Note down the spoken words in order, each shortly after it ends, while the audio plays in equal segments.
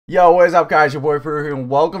Yo, what is up, guys? Your boy Frio here, and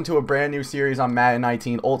welcome to a brand new series on Madden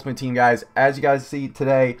 19 Ultimate Team, guys. As you guys see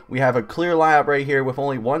today, we have a clear lineup right here with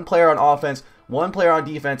only one player on offense, one player on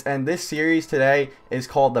defense, and this series today is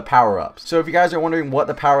called the Power-Ups. So if you guys are wondering what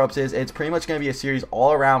the Power-Ups is, it's pretty much going to be a series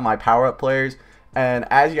all around my Power-Up players. And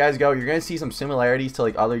as you guys go, you're going to see some similarities to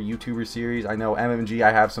like other YouTuber series. I know MMG,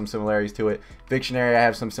 I have some similarities to it. Victionary, I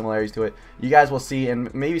have some similarities to it. You guys will see,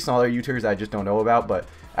 and maybe some other YouTubers that I just don't know about. But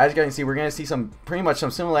as you guys can see, we're going to see some pretty much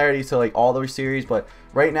some similarities to like all those series. But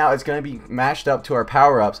right now, it's going to be matched up to our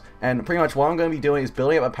power-ups. And pretty much what I'm going to be doing is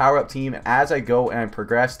building up a power-up team. And as I go and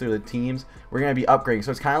progress through the teams, we're going to be upgrading.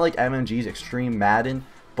 So it's kind of like MMG's Extreme Madden.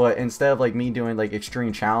 But instead of like me doing like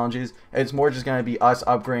extreme challenges, it's more just going to be us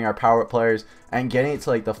upgrading our power players and getting it to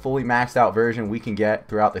like the fully maxed out version we can get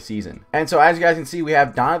throughout the season. And so as you guys can see, we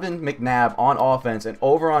have Donovan McNabb on offense, and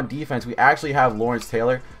over on defense we actually have Lawrence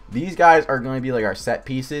Taylor. These guys are going to be like our set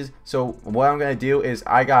pieces. So what I'm going to do is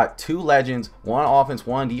I got two legends, one on offense,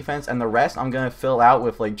 one on defense, and the rest I'm going to fill out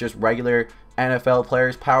with like just regular NFL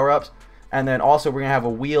players power-ups. And then also we're going to have a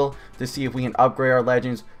wheel to see if we can upgrade our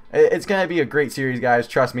legends. It's going to be a great series, guys,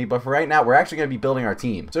 trust me. But for right now, we're actually going to be building our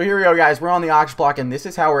team. So here we go, guys. We're on the auction block, and this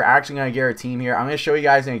is how we're actually going to get our team here. I'm going to show you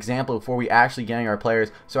guys an example before we actually getting our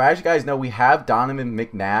players. So as you guys know, we have Donovan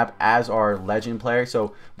McNabb as our legend player.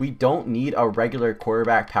 So we don't need a regular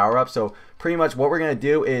quarterback power-up. So pretty much what we're going to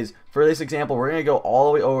do is, for this example, we're going to go all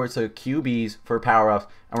the way over to QBs for power-ups,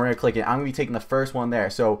 and we're going to click it. I'm going to be taking the first one there.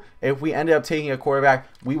 So if we ended up taking a quarterback,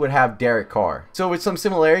 we would have Derek Carr. So with some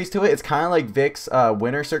similarities to it, it's kind of like Vic's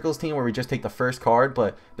winner circles team where we just take the first card,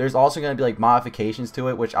 but there's also going to be like modifications to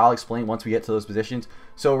it, which I'll explain once we get to those positions.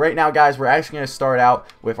 So right now, guys, we're actually going to start out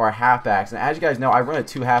with our halfbacks. And as you guys know, I run a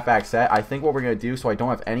 2 halfback set. I think what we're going to do, so I don't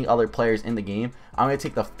have any other players in the game, I'm going to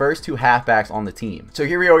take the first 2 halfbacks on the team. So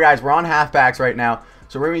here we go, guys. We're on halfbacks right now.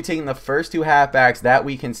 So we're going to be taking the first 2 halfbacks that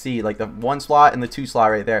we can see, like the 1 slot and the 2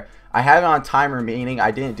 slot right there. I have it on time remaining.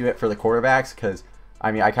 I didn't do it for the quarterbacks because,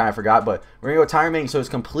 I mean, I kind of forgot. But we're going to go time remaining, so it's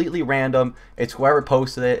completely random. It's whoever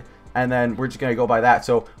posted it, and then we're just going to go by that.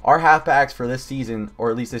 So our halfbacks for this season,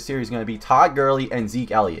 or at least this series, is going to be Todd Gurley and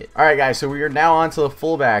Zeke Elliott. All right, guys, so we are now on to the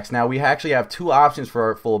fullbacks. Now, we actually have 2 options for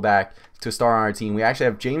our fullback to start on our team. We actually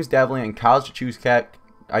have James Devlin and Kyle Juszczyk.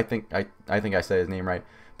 I think I said his name right.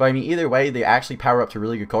 But I mean, either way, they actually power up to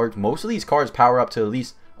really good cards. Most of these cards power up to at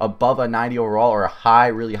least above a 90 overall or a high,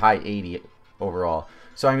 really high 80 overall.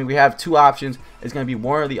 So I mean, we have 2 options. It's going to be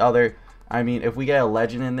one or the other. I mean, if we get a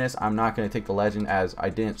legend in this, I'm not going to take the legend as I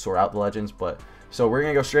didn't sort out the legends. But so we're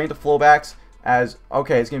going to go straight into fullbacks as,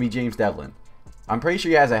 okay, it's going to be James Devlin. I'm pretty sure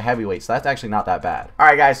he has a heavyweight, so that's actually not that bad. All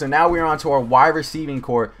right, guys, so now we're on to our wide receiving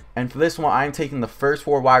core. And for this one, I'm taking the first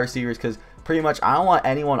 4 wide receivers because pretty much I don't want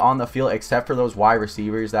anyone on the field except for those wide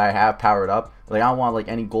receivers that I have powered up. Like, I don't want like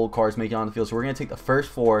any gold cards making it on the field. So we're going to take the first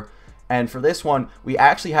 4. And for this one, we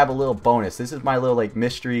actually have a little bonus. This is my little like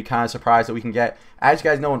mystery kind of surprise that we can get. As you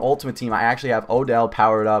guys know, in Ultimate Team, I actually have Odell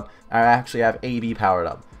powered up. And I actually have AB powered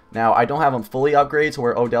up. Now, I don't have them fully upgraded to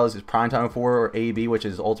where Odell is his primetime 4 or AB, which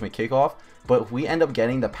is Ultimate Kickoff. But if we end up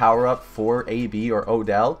getting the power up for AB or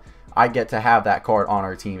Odell, I get to have that card on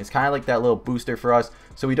our team. It's kind of like that little booster for us,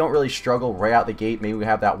 so we don't really struggle right out the gate. Maybe we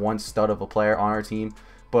have that one stud of a player on our team.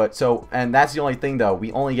 But so, and that's the only thing though,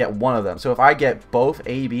 we only get one of them. So if I get both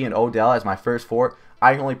AB and Odell as my first 4,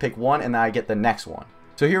 I can only pick one and then I get the next one.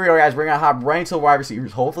 So here we are, guys. We're going to hop right into the wide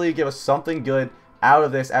receivers. Hopefully give us something good out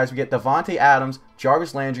of this as we get Devontae Adams,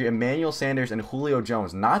 Jarvis Landry, Emmanuel Sanders, and Julio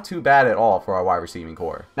Jones. Not too bad at all for our wide receiving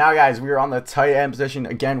core. Now, guys, we are on the tight end position.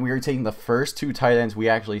 Again, we are taking the first 2 tight ends we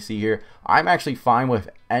actually see here. I'm actually fine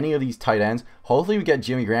with any of these tight ends. Hopefully we get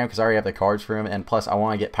Jimmy Graham because I already have the cards for him. And plus, I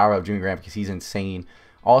want to get power of Jimmy Graham because he's insane.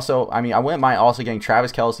 Also, I mean, I wouldn't mind also getting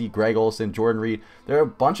Travis Kelce, Greg Olsen, Jordan Reed. There are a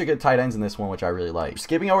bunch of good tight ends in this one, which I really like.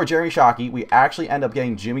 Skipping over Jeremy Shockey, we actually end up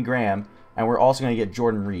getting Jimmy Graham. And we're also going to get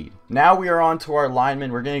Jordan Reed. Now we are on to our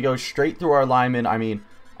linemen. We're going to go straight through our linemen. I'm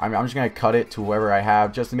just going to cut it to whoever I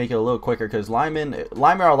have just to make it a little quicker because linemen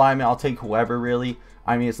are linemen. I'll take whoever really.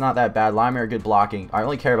 I mean, it's not that bad. Linemen are good blocking. I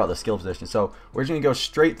only care about the skill position. So we're just going to go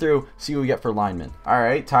straight through, see what we get for linemen. All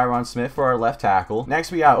right, Tyron Smith for our left tackle.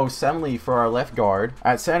 Next, we got Osemele for our left guard.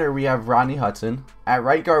 At center, we have Rodney Hudson. At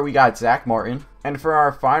right guard, we got Zach Martin. And for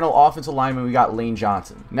our final offensive lineman, we got Lane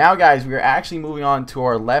Johnson. Now, guys, we are actually moving on to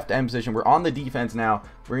our left end position. We're on the defense now.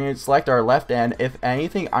 We're going to select our left end. If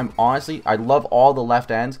anything, I love all the left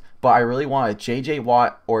ends, but I really want a J.J.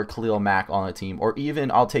 Watt or Khalil Mack on the team. Or even,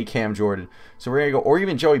 I'll take Cam Jordan. So we're going to go, or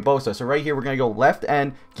even Joey Bosa. So right here, we're going to go left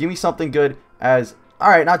end. Give me something good as, all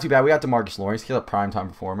right, not too bad. We got DeMarcus Lawrence. He's a primetime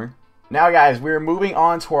performer. Now guys, we're moving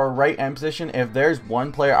on to our right end position. If there's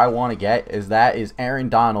one player I want to get, that is Aaron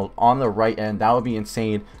Donald on the right end. That would be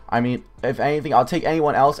insane. I mean, if anything, I'll take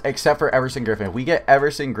anyone else except for Everson Griffin. If we get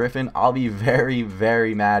Everson Griffin, I'll be very,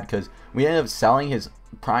 very mad because we ended up selling his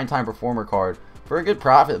primetime performer card for a good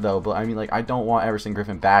profit though. But I mean, like, I don't want Everson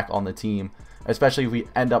Griffin back on the team, especially if we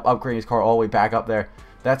end up upgrading his card all the way back up there.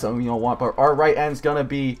 That's something we don't want. But our right end's gonna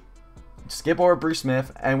be skip over Bruce Smith,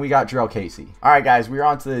 and we got Jarrell Casey. Alright guys, we're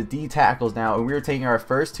on to the D tackles now, and we're taking our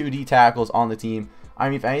first 2 D tackles on the team. I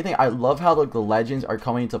mean, if anything, I love how the legends are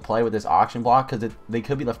coming into play with this auction block, because they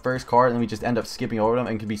could be the first card and we just end up skipping over them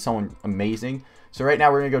and could be someone amazing. So right now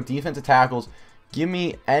we're going to go defensive tackles. Give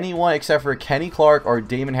me anyone except for Kenny Clark or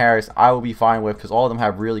Damon Harris, I will be fine with, because all of them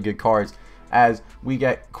have really good cards. As we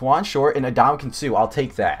get Quan Short and Ndamukong Suh, I'll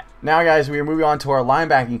take that. Now guys, we are moving on to our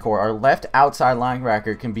linebacking core. Our left outside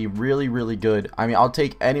linebacker can be really, really good. I mean, I'll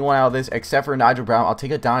take anyone out of this except for Nigel Brown. I'll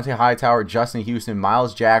take a Dante Hightower, Justin Houston,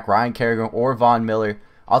 Miles Jack, Ryan Kerrigan, or Von Miller.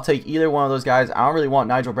 I'll take either one of those guys. I don't really want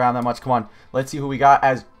Nigel Brown that much. Come on, let's see who we got.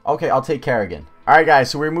 Okay, I'll take Kerrigan. Alright guys,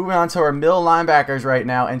 so we're moving on to our middle linebackers right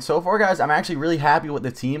now, and so far guys, I'm actually really happy with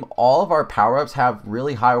the team. All of our power-ups have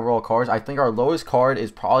really high overall cards. I think our lowest card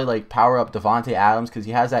is probably like power-up Devontae Adams, because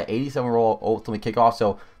he has that 87 overall ultimate kickoff,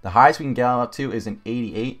 so the highest we can get him up to is an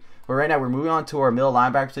 88. But right now, we're moving on to our middle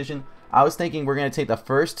linebacker position. I was thinking we're going to take the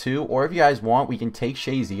first 2, or if you guys want, we can take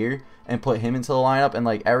Shazier and put him into the lineup, and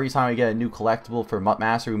like every time we get a new collectible for Mutt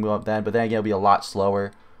Master, we move up then, but then again, it'll be a lot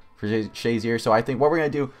slower for Shazier. So I think what we're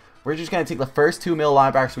going to do, we're just going to take the first 2 middle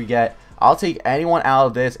linebackers we get. I'll take anyone out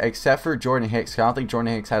of this except for Jordan Hicks. I don't think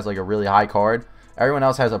Jordan Hicks has like a really high card. Everyone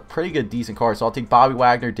else has a pretty good, decent card. So I'll take Bobby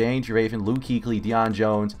Wagner, Danny Trevathan, Luke Kuechly, Deion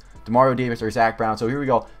Jones, Demario Davis, or Zach Brown. So here we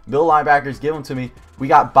go. Middle linebackers, give them to me. We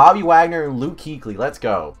got Bobby Wagner and Luke Kuechly. Let's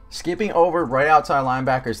go. Skipping over right outside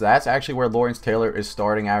linebackers, that's actually where Lawrence Taylor is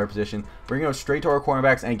starting at our position. We're going to go straight to our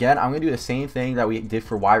cornerbacks. And again, I'm going to do the same thing that we did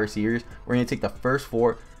for wide receivers. We're going to take the first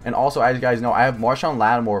 4. And also, as you guys know, I have Marshawn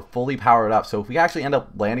Lattimore fully powered up. So if we actually end up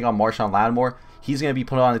landing on Marshawn Lattimore, he's going to be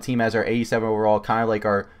put on the team as our 87 overall, kind of like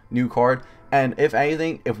our new card. And if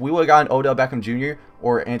anything, if we would have gotten Odell Beckham Jr.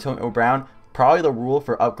 or Antonio Brown, probably the rule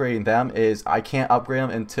for upgrading them is I can't upgrade them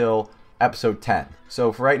until episode 10.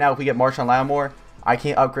 So for right now, if we get Marshawn Lattimore, I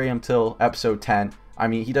can't upgrade him until episode 10. I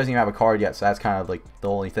mean, he doesn't even have a card yet, so that's kind of like the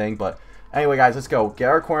only thing. But anyway, guys, let's go. Get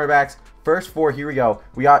our cornerbacks. First 4, here we go.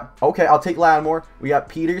 We got, okay, I'll take Lattimore. We got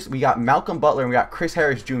Peters, we got Malcolm Butler, and we got Chris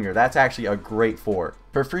Harris Jr. That's actually a great 4.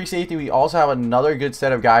 For free safety, we also have another good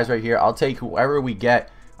set of guys right here. I'll take whoever we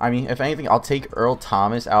get. I mean, if anything, I'll take Earl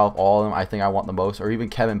Thomas out of all of them. I think I want the most, or even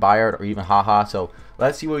Kevin Byard, or even Haha. So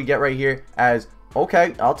let's see what we get right here.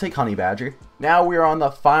 Okay, I'll take Honey Badger. Now we're on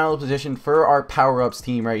the final position for our power-ups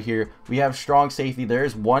team right here. We have strong safety.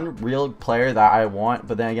 There's one real player that I want,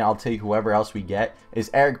 but then again, I'll take whoever else we get,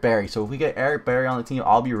 is Eric Berry. So if we get Eric Berry on the team,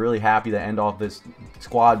 I'll be really happy to end off this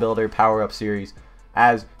squad builder power-up series.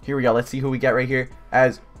 Here we go. Let's see who we get right here.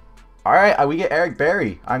 Alright, we get Eric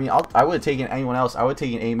Berry. I mean, I would have taken anyone else. I would have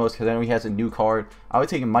taken Amos because I know he has a new card. I would have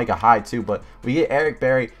taken Micah Hyde too, but we get Eric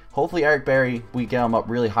Berry. Hopefully Eric Berry, we get him up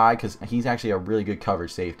really high because he's actually a really good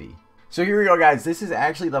coverage safety. So here we go, guys. This is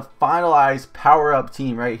actually the finalized power-up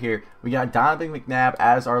team right here. We got Donovan McNabb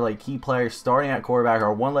as our key player starting at quarterback,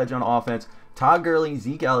 our one legend on offense. Todd Gurley,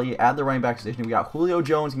 Zeke Elliott at the running back position. We got Julio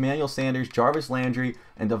Jones, Emmanuel Sanders, Jarvis Landry,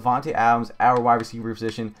 and Devontae Adams at our wide receiver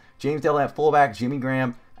position. James Dillon at fullback, Jimmy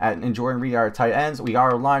Graham and Jordan Reed are our tight ends. We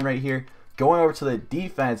got our line right here. Going over to the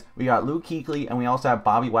defense, we got Luke Kuechly, and we also have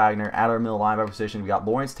Bobby Wagner at our middle linebacker position. We got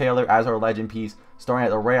Lawrence Taylor as our legend piece, starting at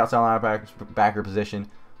the right outside linebacker position.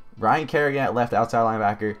 Ryan Kerrigan at left outside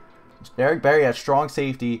linebacker. Eric Berry at strong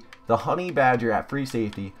safety. The Honey Badger at free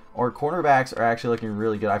safety. Our cornerbacks are actually looking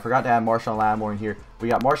really good. I forgot to add Marshawn Lattimore in here. We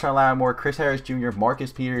got Marshawn Lattimore, Chris Harris Jr.,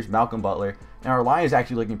 Marcus Peters, Malcolm Butler. And our line is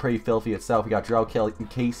actually looking pretty filthy itself. We got Jarrell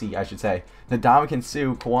Casey, I should say. Ndamukong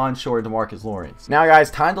Suh, Quan Short, DeMarcus Lawrence. Now,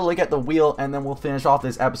 guys, time to look at the wheel, and then we'll finish off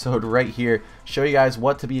this episode right here. Show you guys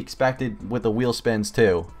what to be expected with the wheel spins,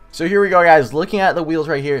 too. So here we go, guys. Looking at the wheels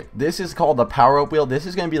right here, this is called the power-up wheel. This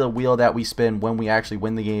is going to be the wheel that we spin when we actually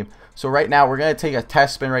win the game. So right now, we're going to take a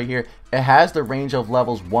test spin right here. It has the range of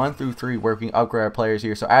levels 1 through 3 where we can upgrade our players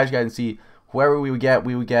here. So as you guys can see, whoever we would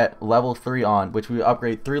get level 3 on, which we would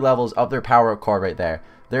upgrade 3 levels of their power-up card right there.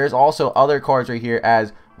 There's also other cards right here,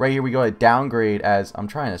 right here we go to downgrade, I'm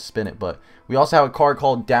trying to spin it, but we also have a card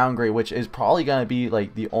called downgrade, which is probably going to be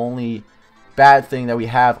like the only bad thing that we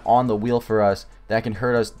have on the wheel for us that can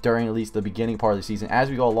hurt us during at least the beginning part of the season. As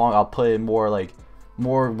we go along, I'll put in more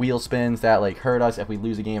more wheel spins that like hurt us if we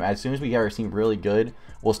lose a game. As soon as we get our team really good,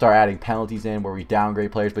 we'll start adding penalties in where we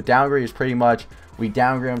downgrade players. But downgrade is pretty much we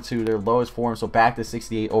downgrade them to their lowest form, so back to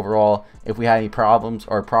 68 overall if we had any problems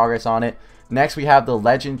or progress on it. Next, we have the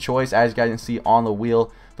legend choice, as you guys can see on the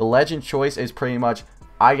wheel. The legend choice is pretty much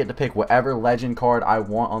I get to pick whatever legend card I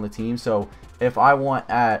want on the team. So if I want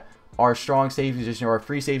at our strong safety position or our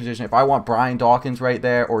free safety position, if I want Brian Dawkins right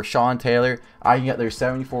there or Sean Taylor, I can get their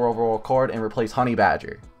 74 overall card and replace Honey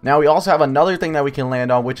Badger. Now we also have another thing that we can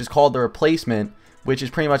land on, which is called the replacement, which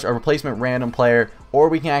is pretty much a replacement random player, or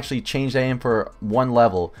we can actually change that in for one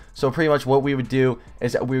level. So pretty much what we would do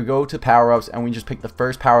is that we would go to power-ups and we just pick the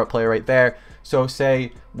first power-up player right there. So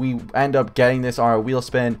say we end up getting this on our wheel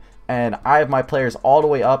spin, and I have my players all the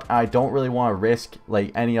way up, and I don't really want to risk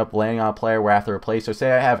like ending up landing on a player where I have to replace. So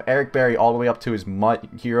say I have Eric Berry all the way up to his Mutt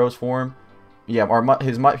Heroes form. Yeah, or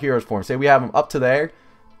his Mutt Heroes form. Say we have him up to there,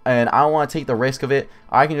 and I don't want to take the risk of it.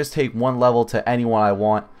 I can just take one level to anyone I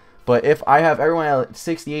want. But if I have everyone at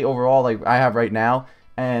 68 overall like I have right now,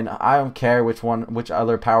 and I don't care which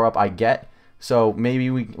other power-up I get. So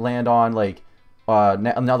maybe we land on like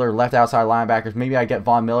another left outside linebackers. Maybe I get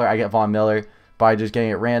Von Miller. I get Von Miller by just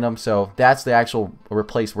getting it random. So that's the actual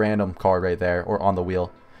replace random card right there, or on the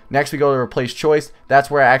wheel. Next we go to replace choice.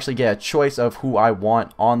 That's where I actually get a choice of who I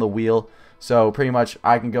want on the wheel. So pretty much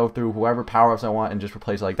I can go through whoever power-ups I want and just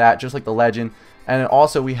replace it like that, just like the legend. And then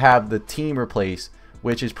also we have the team replace,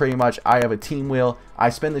 which is pretty much I have a team wheel. I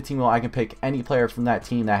spin the team wheel. I can pick any player from that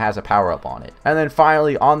team that has a power-up on it. And then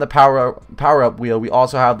finally on the power-up wheel, we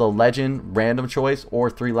also have the legend random choice, or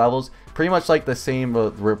 3 levels. Pretty much like the same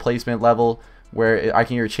replacement level, where I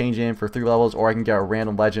can either change in for 3 levels or I can get a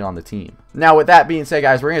random legend on the team. Now with that being said,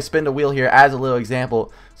 guys, we're going to spin the wheel here as a little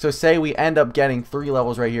example. So say we end up getting 3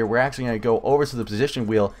 levels right here. We're actually going to go over to the position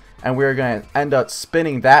wheel, and we're going to end up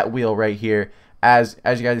spinning that wheel right here. As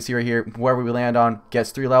you guys can see right here, whoever we land on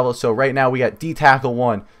gets 3 levels. So right now we got D tackle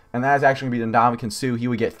 1, and that is actually going to be the Ndamukong Suh. He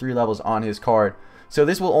would get 3 levels on his card. So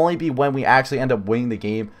this will only be when we actually end up winning the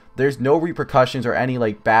game. There's no repercussions or any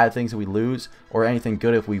like bad things if we lose, or anything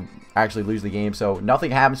good if we actually lose the game. So nothing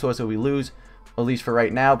happens to us if we lose, at least for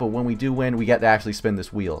right now. But when we do win, we get to actually spin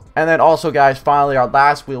this wheel. And then also, guys, finally our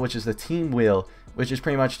last wheel, which is the team wheel, which is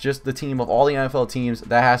pretty much just the team of all the NFL teams.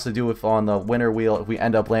 That has to do with on the winner wheel if we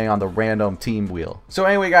end up laying on the random team wheel. So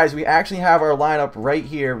anyway, guys, we actually have our lineup right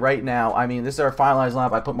here, right now. I mean, this is our finalized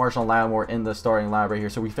lineup. I put Marshall Lattimore in the starting lineup right here.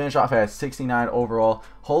 So we finish off at 69 overall.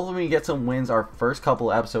 Hopefully we get some wins our first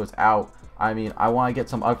couple episodes out. I mean, I want to get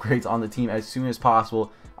some upgrades on the team as soon as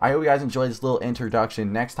possible. I hope you guys enjoyed this little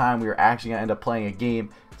introduction. Next time we are actually going to end up playing a game.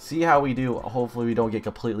 See how we do. Hopefully we don't get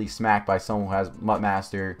completely smacked by someone who has Mutt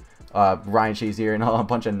Master, Ryan Shazier, and a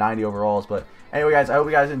bunch of 90 overalls. But anyway, guys, I hope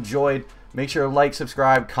you guys enjoyed. Make sure to like,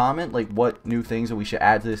 subscribe, comment like what new things that we should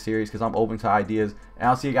add to this series, because I'm open to ideas. And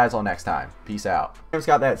I'll see you guys all next time. Peace out. Graham's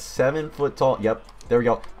got that 7-foot tall. Yep, there we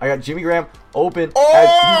go. I got Jimmy Graham open.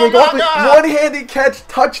 Oh, he's gonna go one-handed catch,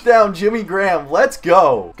 touchdown, Jimmy Graham. Let's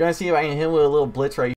go. Gonna see if I can hit him with a little blitz right here.